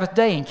Sabbath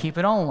day and keep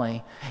it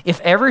only. If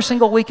every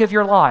single week of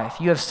your life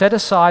you have set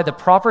aside the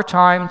proper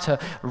time to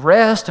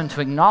rest and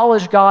to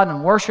acknowledge God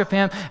and worship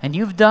Him, and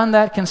you've done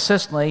that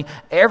consistently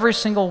every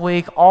single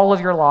week, all of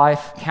your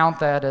life, count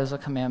that as a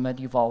commandment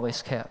you've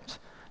always kept.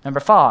 Number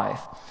 5,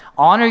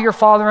 honor your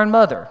father and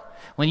mother.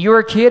 When you were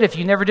a kid, if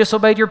you never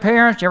disobeyed your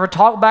parents, you ever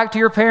talked back to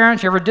your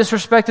parents, you ever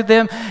disrespected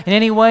them in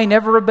any way,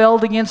 never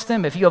rebelled against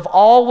them, if you have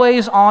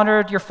always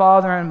honored your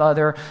father and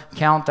mother,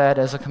 count that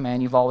as a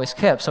command you've always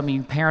kept. Some of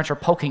you parents are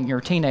poking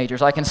your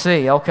teenagers, I can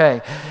see.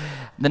 Okay.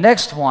 The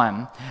next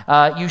one,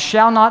 you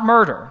shall not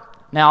murder.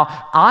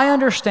 Now, I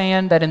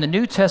understand that in the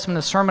New Testament,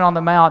 the Sermon on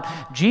the Mount,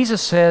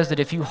 Jesus says that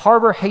if you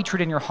harbor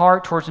hatred in your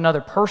heart towards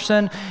another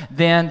person,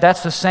 then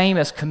that's the same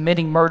as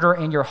committing murder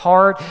in your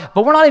heart.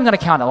 But we're not even going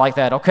to count it like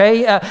that,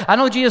 okay? I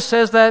know Jesus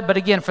says that, but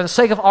again, for the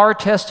sake of our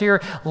test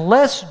here,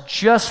 let's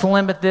just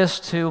limit this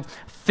to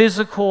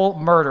physical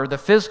murder, the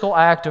physical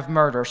act of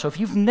murder. So if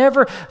you've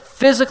never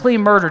physically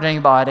murdered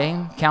anybody,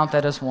 count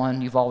that as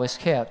one you've always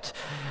kept.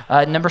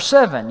 Number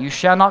 7, you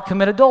shall not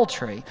commit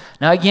adultery.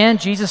 Now again,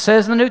 Jesus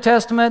says in the New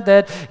Testament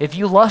that if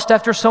you lust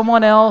after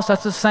someone else,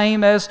 that's the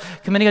same as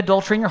committing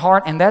adultery in your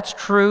heart, and that's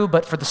true,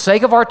 but for the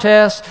sake of our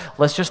test,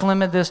 let's just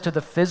limit this to the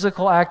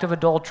physical act of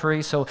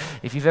adultery. So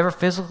if you've ever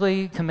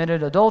physically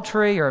committed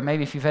adultery, or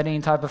maybe if you've had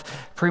any type of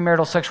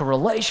premarital sexual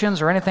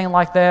relations or anything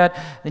like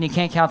that, then you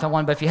can't count that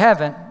one, but if you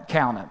haven't,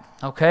 count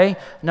it, okay?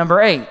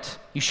 Number 8,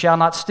 you shall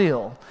not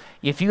steal.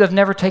 If you have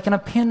never taken a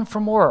pen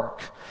from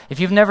work, if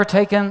you've never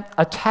taken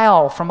a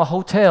towel from a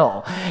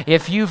hotel,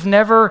 if you've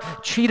never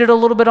cheated a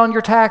little bit on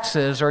your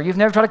taxes, or you've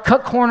never tried to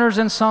cut corners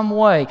in some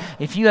way,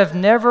 if you have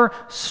never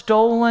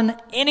stolen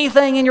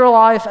anything in your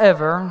life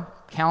ever,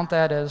 count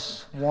that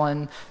as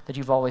one that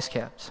you've always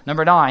kept.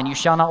 Number 9, you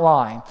shall not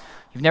lie.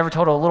 You've never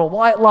told a little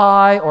white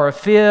lie or a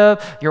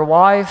fib. Your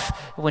wife,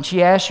 when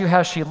she asks you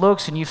how she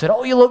looks and you said,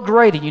 oh, you look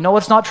great, and you know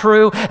it's not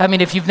true. I mean,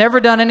 if you've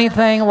never done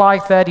anything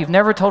like that, you've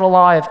never told a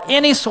lie of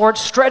any sort,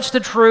 stretched the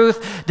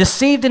truth,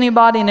 deceived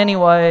anybody in any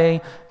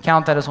way,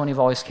 count that as one you've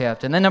always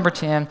kept. And then number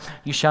 10,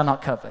 you shall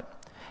not covet.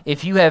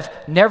 If you have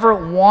never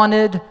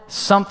wanted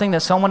something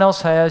that someone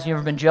else has, you've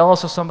never been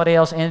jealous of somebody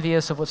else,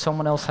 envious of what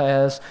someone else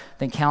has,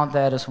 then count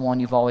that as one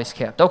you've always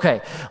kept.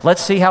 Okay,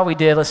 let's see how we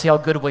did. Let's see how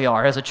good we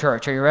are as a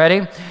church. Are you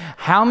ready?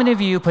 How many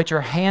of you, put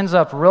your hands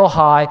up real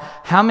high,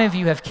 how many of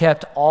you have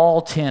kept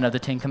all 10 of the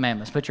 10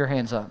 commandments? Put your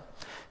hands up.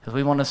 Because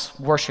we want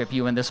to worship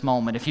you in this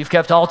moment. If you've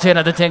kept all 10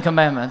 of the 10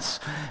 commandments.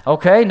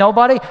 Okay,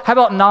 nobody? How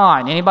about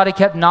 9? Anybody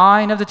kept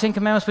 9 of the 10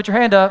 commandments? Put your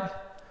hand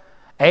up.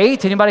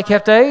 8? Anybody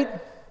kept 8?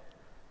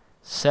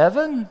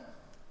 7?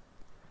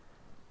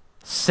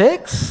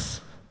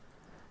 6?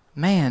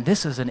 Man,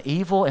 this is an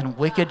evil and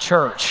wicked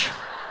church.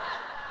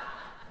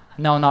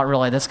 No, not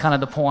really. That's kind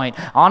of the point.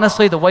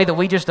 Honestly, the way that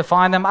we just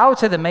define them, I would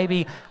say that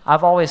maybe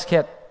I've always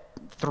kept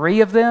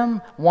 3 of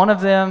them. 1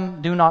 of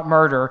them, do not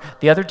murder.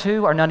 The other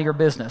 2 are none of your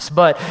business.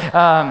 But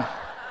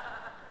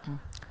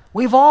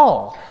we've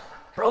all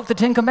broke the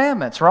 10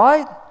 commandments,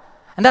 right?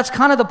 And that's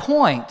kind of the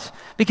point.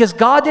 Because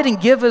God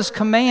didn't give us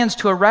commands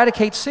to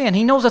eradicate sin.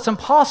 He knows that's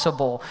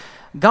impossible.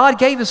 God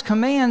gave us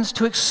commands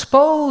to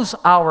expose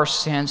our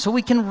sin so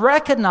we can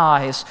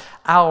recognize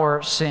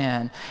our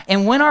sin.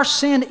 And when our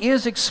sin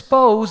is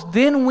exposed,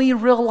 then we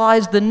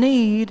realize the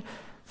need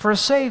for a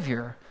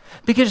Savior.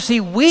 Because, see,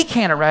 we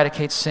can't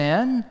eradicate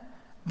sin,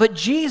 but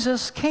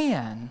Jesus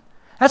can.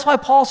 That's why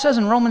Paul says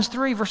in Romans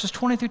 3, verses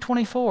 20 through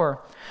 24,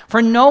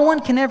 "For no one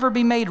can ever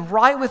be made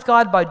right with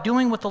God by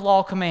doing what the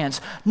law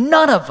commands.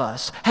 None of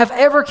us have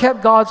ever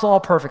kept God's law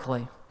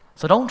perfectly.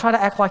 So don't try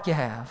to act like you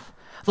have.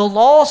 The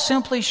law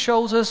simply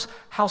shows us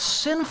how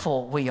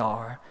sinful we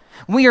are.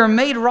 We are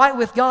made right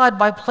with God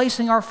by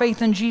placing our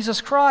faith in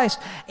Jesus Christ.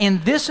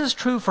 And this is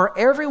true for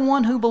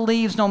everyone who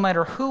believes, no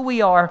matter who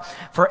we are.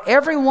 For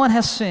everyone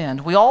has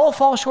sinned. We all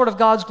fall short of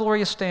God's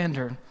glorious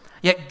standard.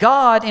 Yet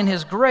God, in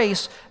His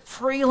grace,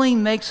 freely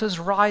makes us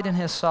right in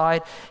His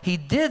sight. He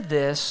did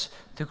this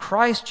through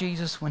Christ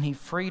Jesus when He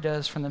freed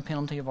us from the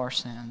penalty of our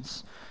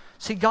sins."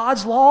 See,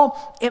 God's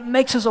law, it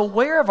makes us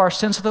aware of our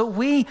sins so that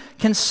we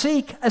can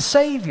seek a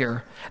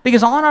Savior.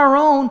 Because on our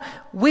own,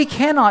 we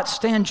cannot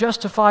stand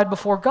justified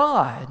before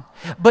God.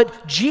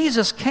 But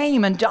Jesus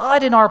came and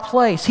died in our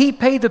place. He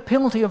paid the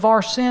penalty of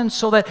our sins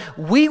so that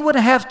we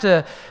wouldn't have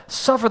to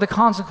suffer the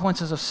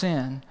consequences of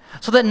sin.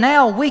 So that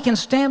now we can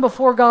stand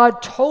before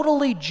God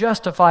totally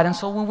justified. And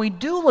so when we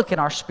do look in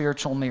our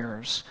spiritual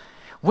mirrors,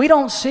 we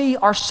don't see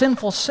our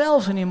sinful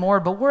selves anymore,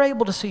 but we're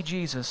able to see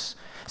Jesus,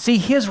 see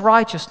His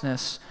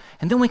righteousness.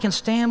 And then we can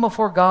stand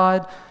before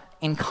God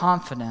in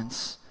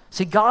confidence.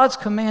 See, God's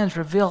commands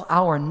reveal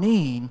our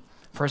need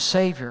for a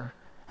Savior.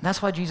 And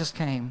that's why Jesus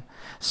came.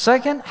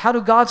 Second, how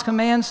do God's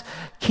commands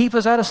keep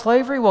us out of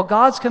slavery? Well,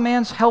 God's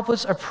commands help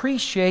us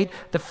appreciate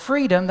the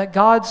freedom that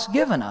God's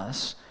given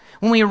us.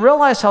 When we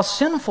realize how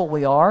sinful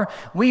we are,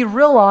 we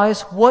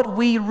realize what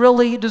we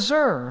really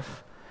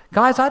deserve.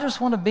 Guys, I just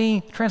want to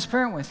be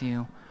transparent with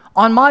you.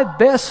 On my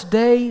best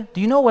day,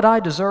 do you know what I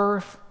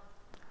deserve?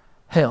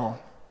 Hell.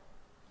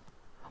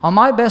 On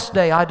my best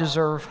day, I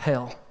deserve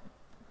hell.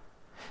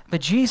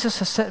 But Jesus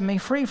has set me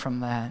free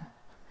from that.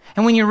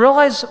 And when you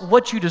realize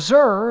what you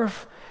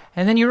deserve,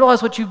 and then you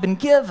realize what you've been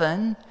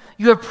given,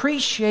 you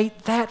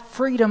appreciate that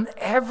freedom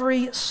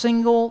every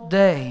single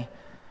day.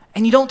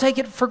 And you don't take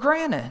it for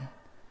granted.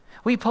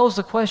 We posed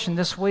the question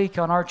this week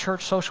on our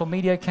church social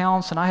media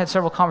accounts, and I had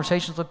several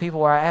conversations with people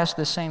where I asked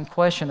the same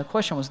question. The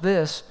question was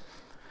this: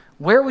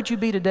 where would you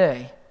be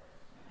today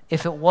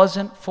if it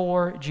wasn't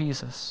for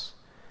Jesus?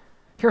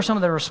 Here are some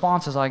of the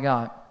responses I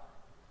got.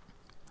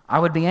 I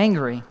would be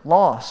angry,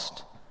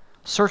 lost,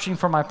 searching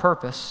for my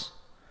purpose.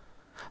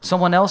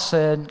 Someone else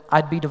said,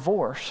 I'd be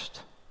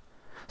divorced.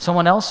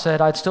 Someone else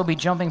said, I'd still be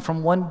jumping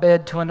from one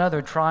bed to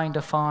another trying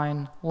to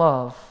find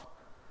love.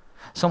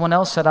 Someone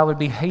else said, I would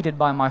be hated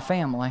by my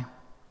family.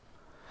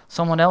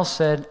 Someone else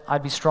said,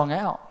 I'd be strung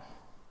out.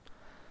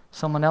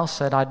 Someone else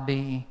said, I'd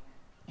be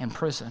in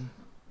prison.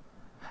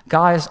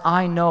 Guys,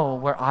 I know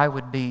where I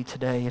would be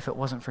today if it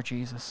wasn't for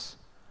Jesus.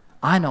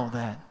 I know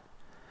that.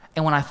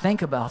 And when I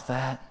think about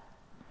that,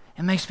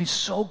 it makes me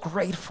so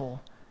grateful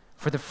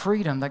for the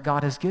freedom that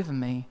God has given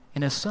me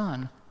in His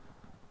Son.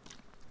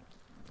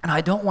 And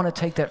I don't want to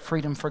take that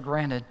freedom for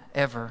granted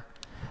ever,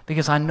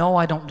 because I know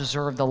I don't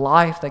deserve the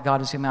life that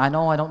God has given me. I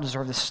know I don't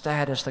deserve the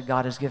status that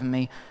God has given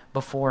me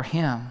before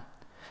Him.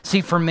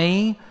 See, for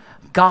me,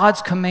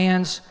 God's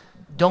commands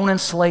don't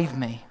enslave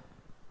me.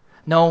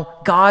 No,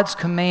 God's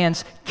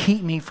commands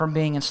keep me from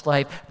being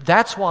enslaved.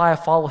 That's why I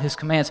follow His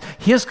commands.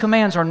 His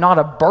commands are not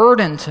a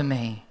burden to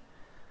me.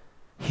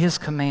 His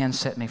commands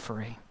set me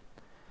free.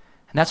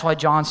 And that's why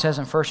John says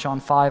in 1 John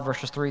 5,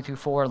 verses 3 through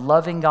 4,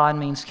 loving God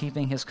means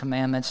keeping His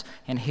commandments,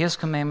 and His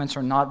commandments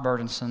are not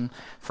burdensome.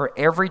 For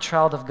every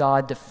child of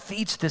God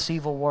defeats this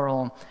evil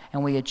world,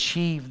 and we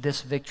achieve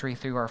this victory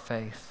through our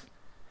faith.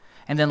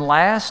 And then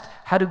last,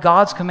 how do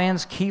God's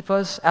commands keep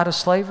us out of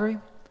slavery?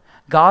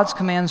 God's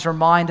commands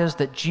remind us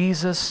that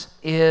Jesus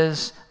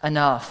is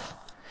enough.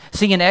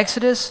 See, in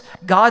Exodus,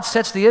 God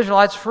sets the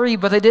Israelites free,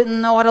 but they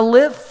didn't know how to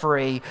live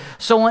free.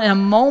 So in a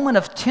moment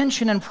of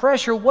tension and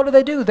pressure, what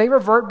do? They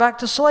revert back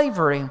to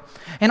slavery.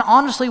 And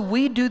honestly,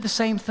 we do the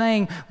same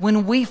thing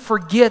when we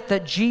forget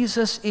that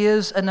Jesus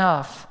is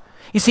enough.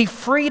 You see,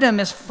 freedom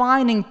is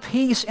finding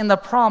peace in the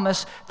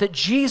promise that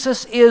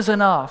Jesus is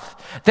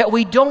enough, that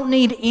we don't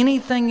need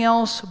anything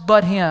else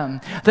but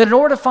Him, that in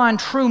order to find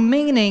true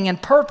meaning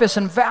and purpose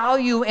and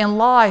value in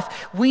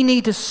life, we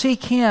need to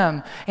seek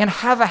Him and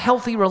have a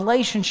healthy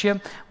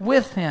relationship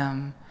with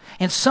Him.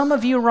 And some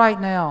of you right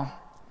now,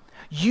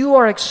 you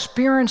are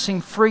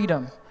experiencing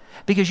freedom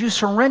because you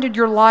surrendered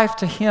your life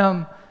to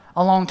Him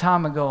a long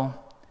time ago.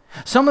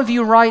 Some of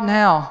you right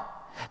now,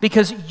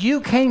 because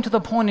you came to the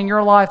point in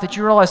your life that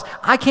you realize,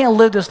 I can't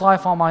live this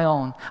life on my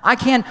own. I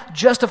can't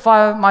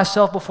justify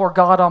myself before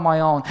God on my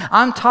own.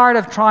 I'm tired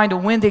of trying to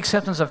win the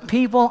acceptance of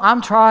people.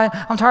 I'm tired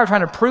of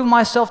trying to prove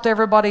myself to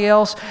everybody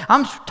else.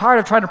 I'm tired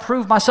of trying to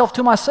prove myself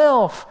to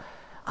myself.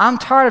 I'm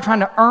tired of trying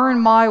to earn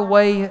my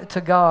way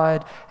to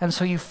God. And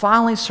so you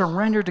finally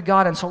surrender to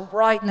God. And so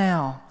right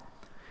now,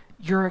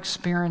 you're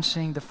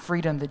experiencing the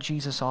freedom that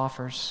Jesus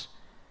offers.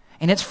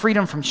 And it's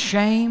freedom from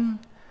shame,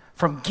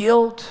 from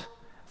guilt,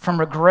 from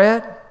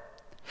regret.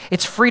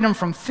 It's freedom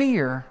from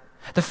fear,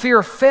 the fear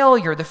of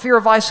failure, the fear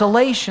of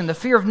isolation, the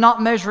fear of not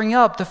measuring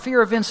up, the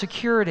fear of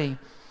insecurity.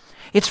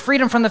 It's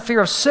freedom from the fear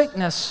of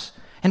sickness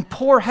and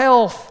poor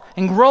health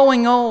and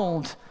growing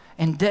old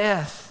and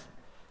death.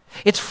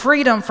 It's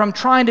freedom from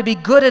trying to be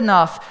good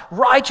enough,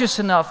 righteous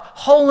enough,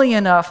 holy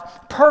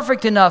enough,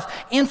 perfect enough,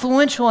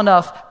 influential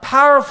enough,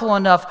 powerful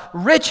enough,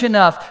 rich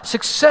enough,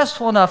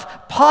 successful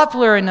enough,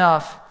 popular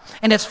enough.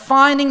 And it's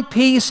finding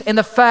peace in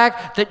the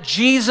fact that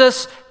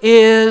Jesus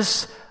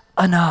is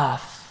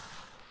enough.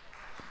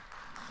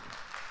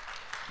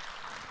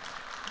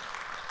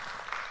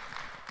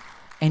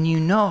 And you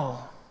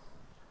know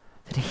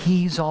that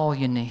He's all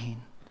you need.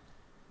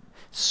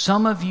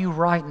 Some of you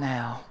right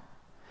now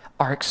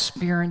are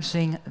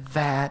experiencing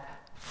that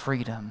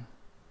freedom.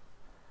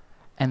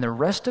 And the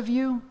rest of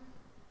you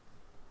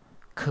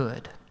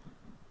could.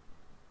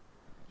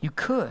 You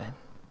could.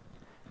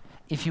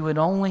 If you would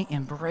only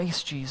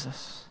embrace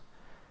Jesus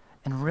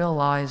and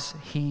realize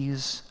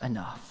He's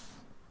enough.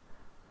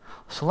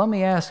 So let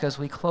me ask as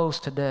we close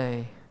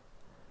today,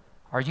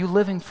 are you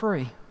living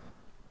free?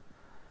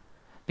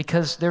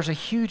 Because there's a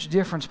huge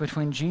difference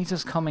between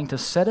Jesus coming to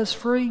set us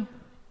free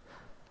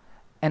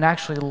and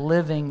actually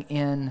living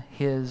in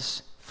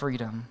His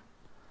freedom.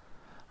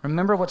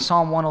 Remember what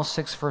Psalm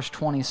 106 verse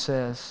 20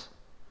 says.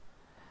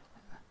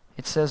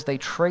 It says, they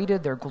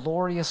traded their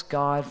glorious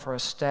God for a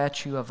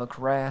statue of a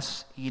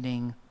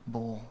grass-eating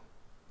bull.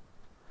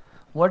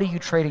 What are you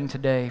trading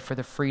today for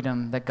the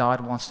freedom that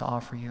God wants to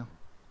offer you?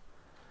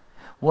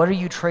 What are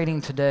you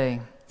trading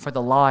today for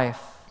the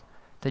life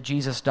that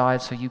Jesus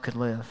died so you could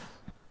live?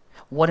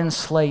 What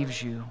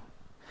enslaves you?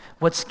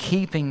 What's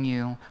keeping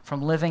you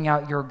from living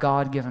out your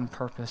God-given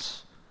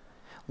purpose?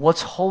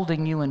 What's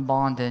holding you in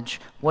bondage?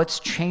 What's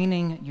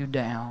chaining you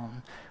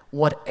down?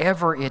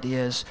 Whatever it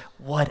is,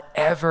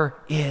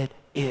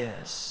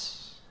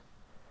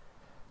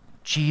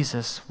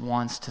 Jesus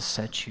wants to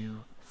set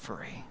you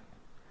free.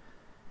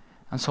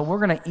 And so we're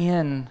going to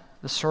end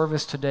the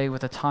service today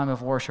with a time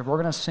of worship.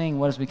 We're going to sing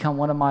what has become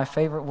one of my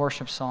favorite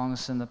worship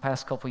songs in the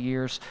past couple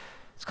years.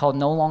 It's called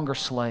No Longer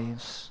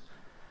Slaves.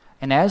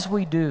 And as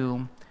we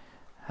do,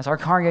 as our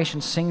congregation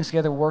sings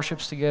together,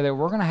 worships together,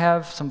 we're going to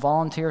have some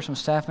volunteers, some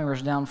staff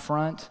members down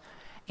front.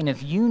 And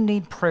if you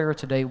need prayer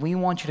today, we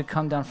want you to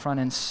come down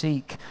front and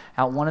seek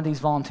out one of these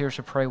volunteers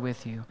to pray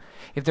with you.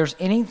 If there's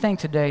anything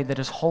today that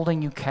is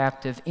holding you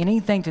captive,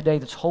 anything today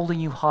that's holding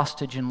you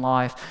hostage in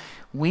life,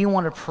 we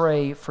want to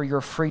pray for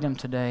your freedom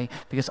today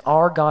because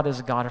our God is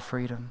a God of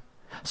freedom.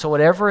 So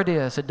whatever it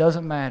is, it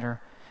doesn't matter.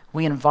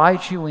 We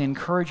invite you, we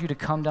encourage you to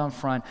come down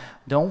front.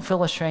 Don't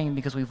feel ashamed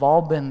because we've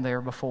all been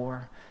there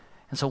before.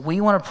 And so we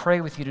want to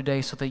pray with you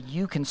today so that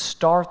you can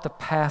start the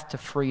path to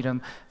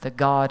freedom that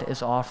God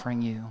is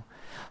offering you.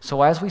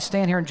 So as we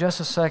stand here in just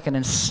a second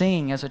and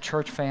sing as a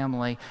church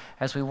family,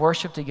 as we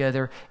worship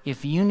together,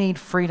 if you need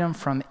freedom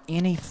from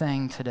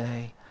anything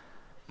today,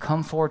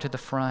 come forward to the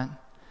front,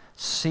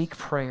 seek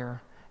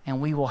prayer,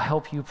 and we will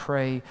help you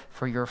pray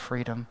for your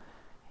freedom.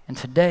 And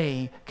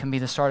today can be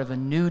the start of a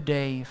new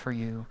day for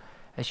you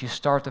as you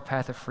start the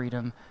path of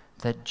freedom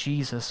that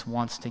Jesus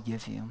wants to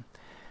give you.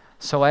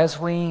 So as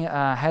we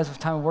have a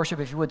time of worship,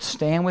 if you would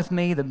stand with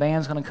me, the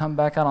band's going to come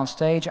back out on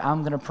stage.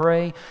 I'm going to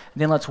pray.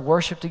 Then let's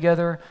worship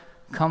together.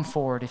 Come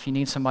forward if you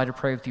need somebody to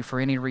pray with you for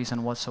any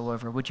reason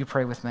whatsoever. Would you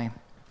pray with me?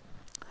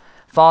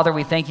 Father,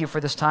 we thank you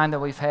for this time that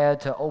we've had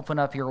to open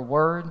up your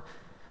word.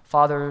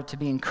 Father, to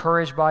be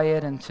encouraged by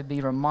it and to be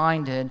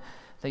reminded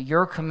that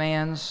your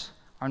commands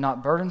are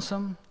not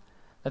burdensome,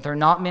 that they're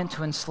not meant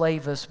to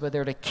enslave us, but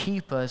they're to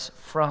keep us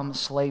from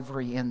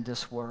slavery in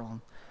this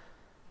world.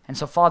 And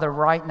so, Father,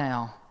 right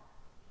now,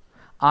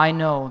 I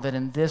know that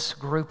in this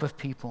group of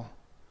people,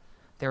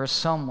 there is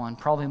someone,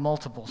 probably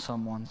multiple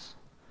someones,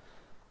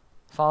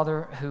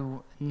 Father,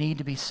 who need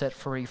to be set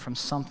free from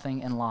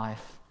something in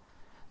life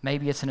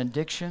Maybe it's an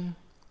addiction.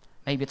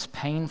 Maybe it's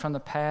pain from the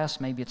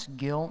past. Maybe it's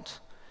guilt.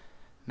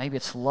 Maybe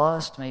it's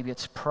lust. Maybe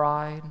it's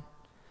pride.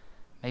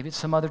 Maybe it's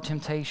some other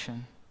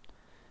temptation.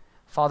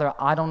 Father,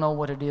 I don't know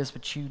what it is,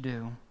 but you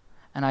do.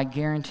 And I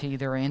guarantee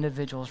there are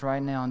individuals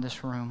right now in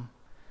this room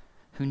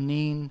who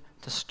need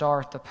to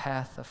start the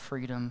path of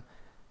freedom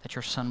that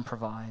your Son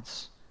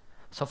provides.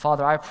 So,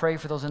 Father, I pray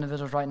for those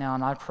individuals right now,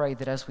 and I pray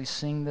that as we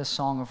sing this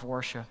song of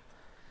worship,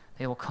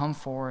 they will come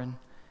forward and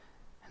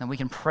that we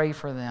can pray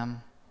for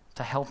them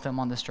to help them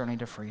on this journey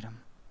to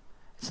freedom.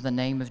 It's in the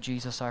name of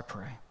Jesus I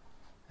pray.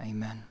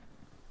 Amen.